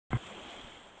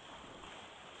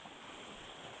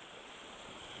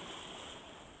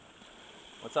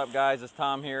What's up, guys? It's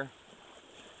Tom here.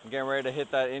 I'm getting ready to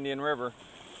hit that Indian River.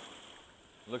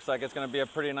 Looks like it's going to be a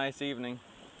pretty nice evening.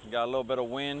 We got a little bit of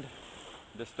wind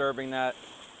disturbing that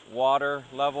water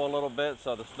level a little bit,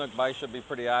 so the snook bite should be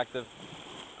pretty active.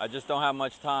 I just don't have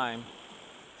much time.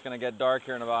 It's going to get dark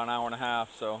here in about an hour and a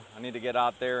half, so I need to get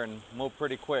out there and move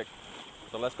pretty quick.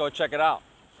 So let's go check it out.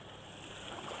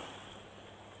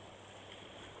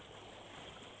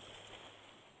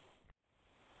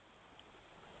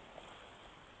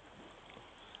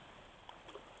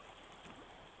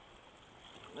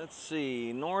 Let's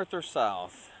see, north or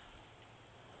south?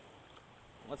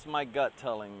 What's my gut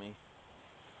telling me?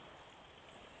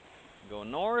 Go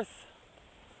north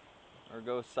or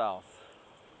go south?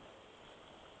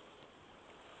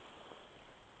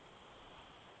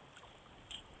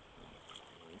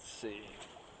 Let's see.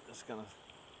 Just gonna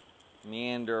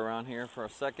meander around here for a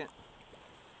second.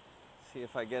 See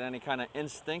if I get any kind of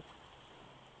instinct.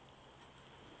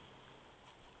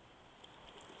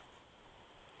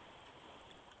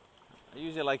 I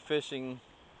usually like fishing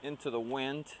into the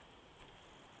wind,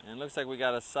 and it looks like we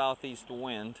got a southeast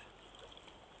wind,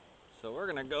 so we're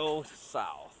gonna go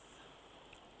south.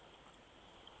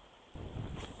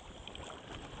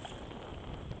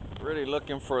 Really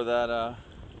looking for that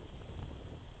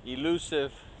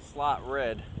elusive slot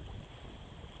red.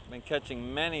 Been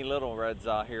catching many little reds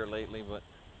out here lately, but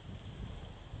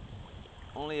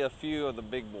only a few of the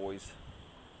big boys.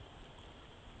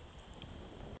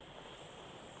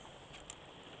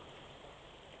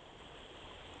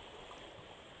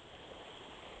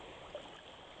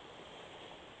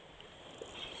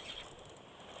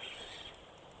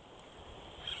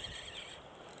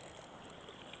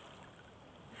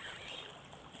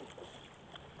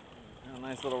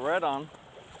 Nice little red on.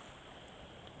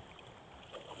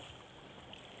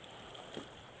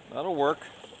 That'll work.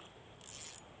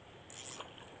 It's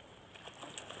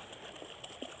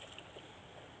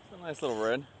a nice little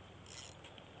red.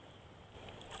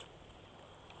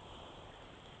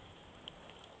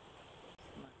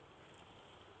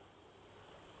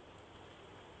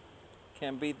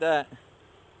 Can't beat that.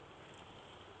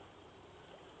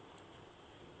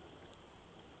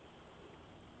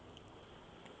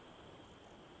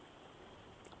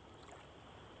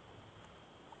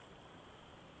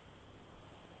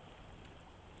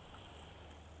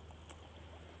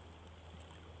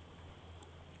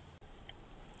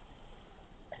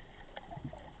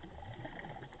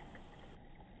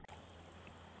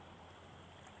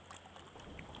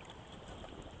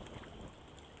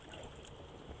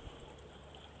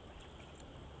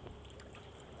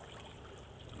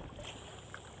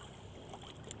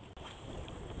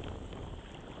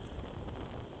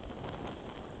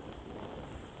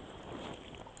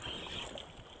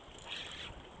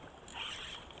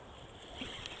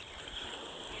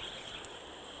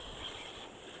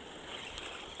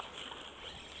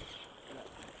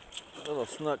 Little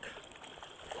snook.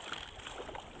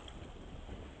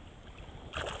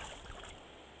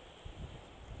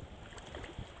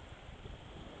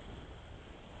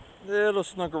 Little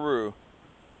snookaroo.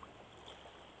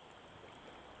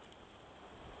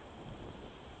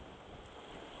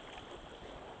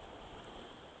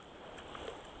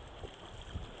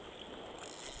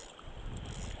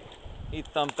 He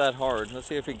thumped that hard. Let's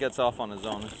see if he gets off on his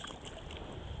own.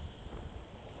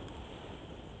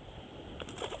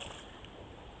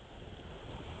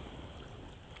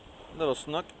 Little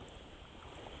snook.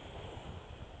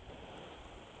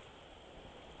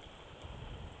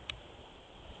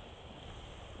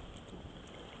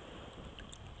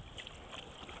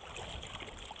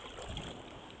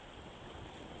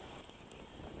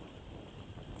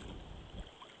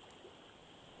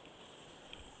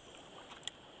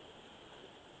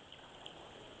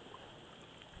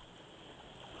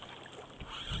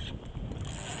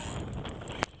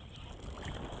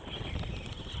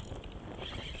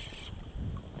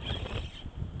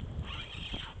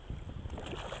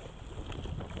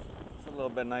 A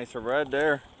little bit nicer red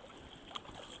there.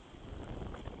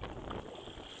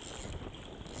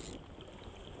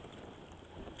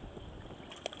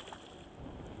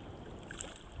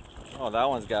 Oh, that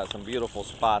one's got some beautiful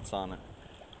spots on it.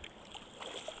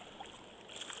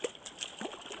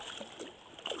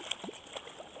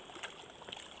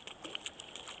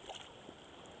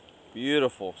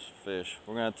 Beautiful fish.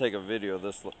 We're gonna take a video of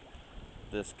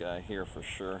this guy here for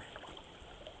sure.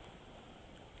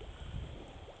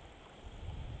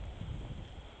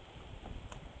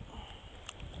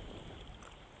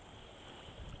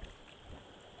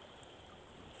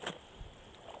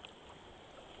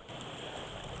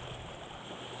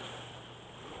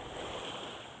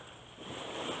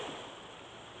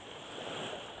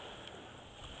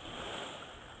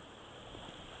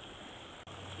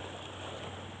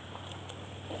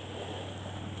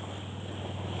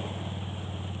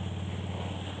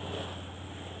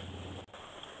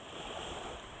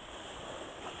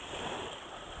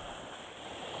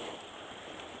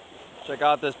 Check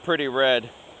out this pretty red.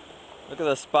 Look at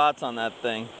the spots on that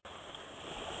thing.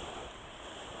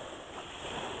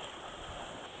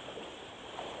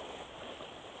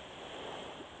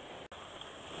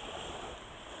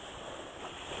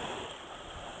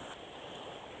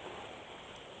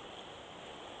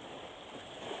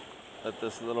 Let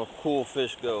this little cool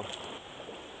fish go.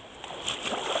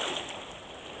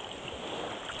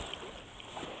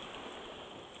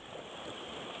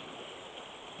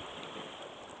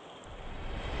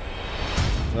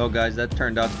 Well guys, that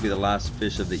turned out to be the last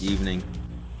fish of the evening,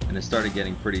 and it started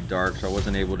getting pretty dark, so I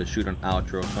wasn't able to shoot an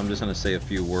outro, so I'm just going to say a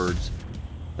few words.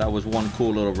 That was one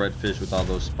cool little redfish with all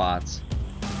those spots.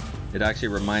 It actually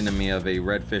reminded me of a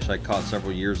redfish I caught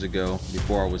several years ago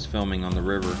before I was filming on the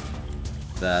river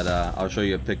that I'll show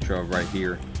you a picture of right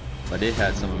here. But it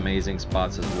had some amazing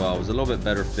spots as well. It was a little bit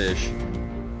better fish.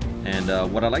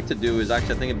 And what I like to do is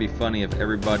actually, I think it'd be funny if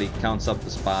everybody counts up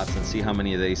the spots and see how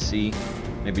many they see.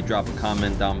 Maybe drop a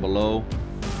comment down below,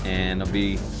 and it'll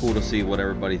be cool to see what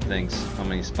everybody thinks, how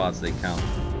many spots they count.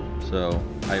 So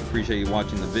I appreciate you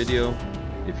watching the video.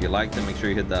 If you liked it, make sure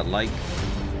you hit that like.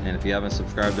 And if you haven't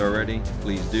subscribed already,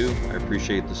 please do. I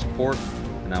appreciate the support,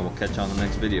 and I will catch you on the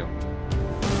next video.